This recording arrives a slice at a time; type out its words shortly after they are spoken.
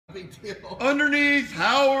Big deal. Underneath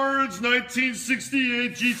Howard's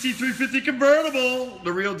 1968 GT350 Convertible.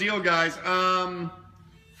 The real deal, guys.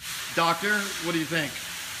 Doctor, what do you think?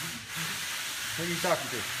 Who are you talking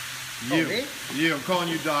to? You. Oh, me? You. I'm calling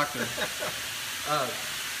you doctor.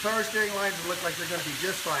 Power steering lines look like they're going to be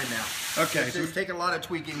just fine now. Okay. It's taking a lot of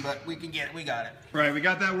tweaking, but we can get it. We got it. Right. We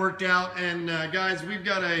got that worked out. And guys, we've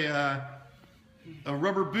got a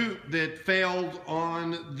rubber boot that failed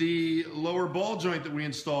on the lower ball joint that we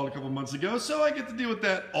installed a couple months ago. So I get to deal with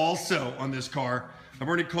that also on this car. I've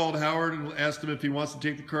already called Howard and asked him if he wants to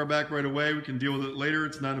take the car back right away. We can deal with it later.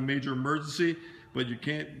 It's not a major emergency, but you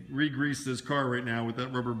can't re-grease this car right now with that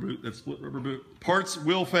rubber boot, that split rubber boot. Parts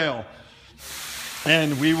will fail,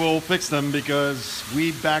 and we will fix them because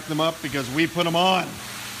we back them up, because we put them on.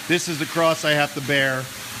 This is the cross I have to bear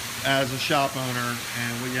as a shop owner,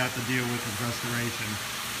 and what you have to deal with restoration.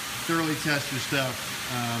 Thoroughly test your stuff.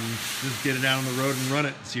 Just get it out on the road and run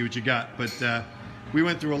it and see what you got. But we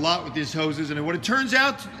went through a lot with these hoses, and what it turns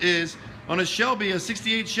out is on a Shelby, a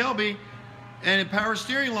 68 Shelby, and a power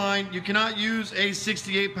steering line, you cannot use a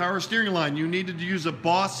 68 power steering line. You need to use a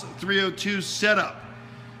Boss 302 setup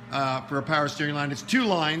for a power steering line. It's 2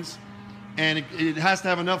 lines, and it has to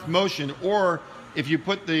have enough motion, or if you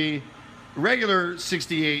put the regular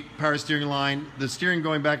 68 power steering line, the steering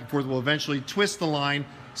going back and forth will eventually twist the line,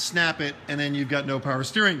 snap it, and then you've got no power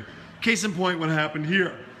steering. Case in point, what happened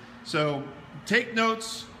here. So take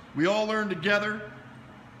notes. We all learn together.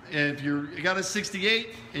 And if you got a 68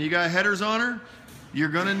 and you got headers on her, you're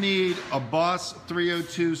gonna need a Boss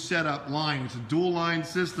 302 setup line. It's a dual line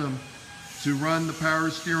system to run the power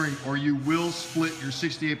steering, or you will split your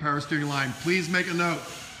 68 power steering line. Please make a note,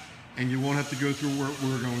 and you won't have to go through what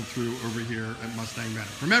we're going through over here at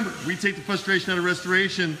MustangMedic. Remember, we take the frustration out of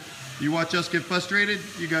restoration. You watch us get frustrated,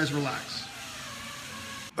 you guys relax.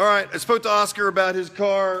 All right, I spoke to Oscar about his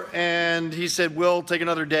car, and he said, we'll take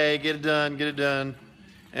another day, get it done, get it done.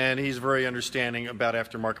 And he's very understanding about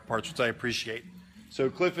aftermarket parts, which I appreciate. So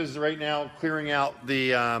Cliff is right now clearing out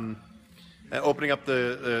the, opening up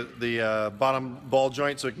the bottom ball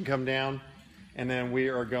joint so it can come down. And then we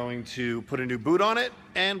are going to put a new boot on it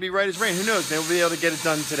and be right as rain. Who knows? Maybe we'll be able to get it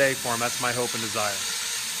done today for him. That's my hope and desire.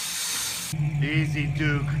 Easy,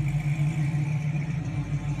 Duke.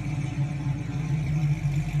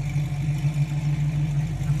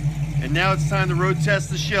 And now it's time to road test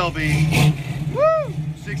the Shelby. Woo!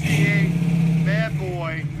 68, bad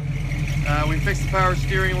boy. We fixed the power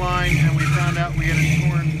steering line, and we found out we had a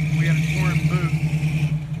torn boot.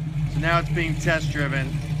 So now it's being test driven.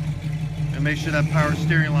 And make sure that power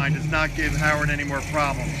steering line does not give Howard any more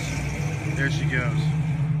problems. There she goes.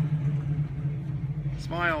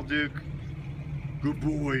 Smile, Duke. Good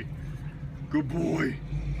boy. Good boy.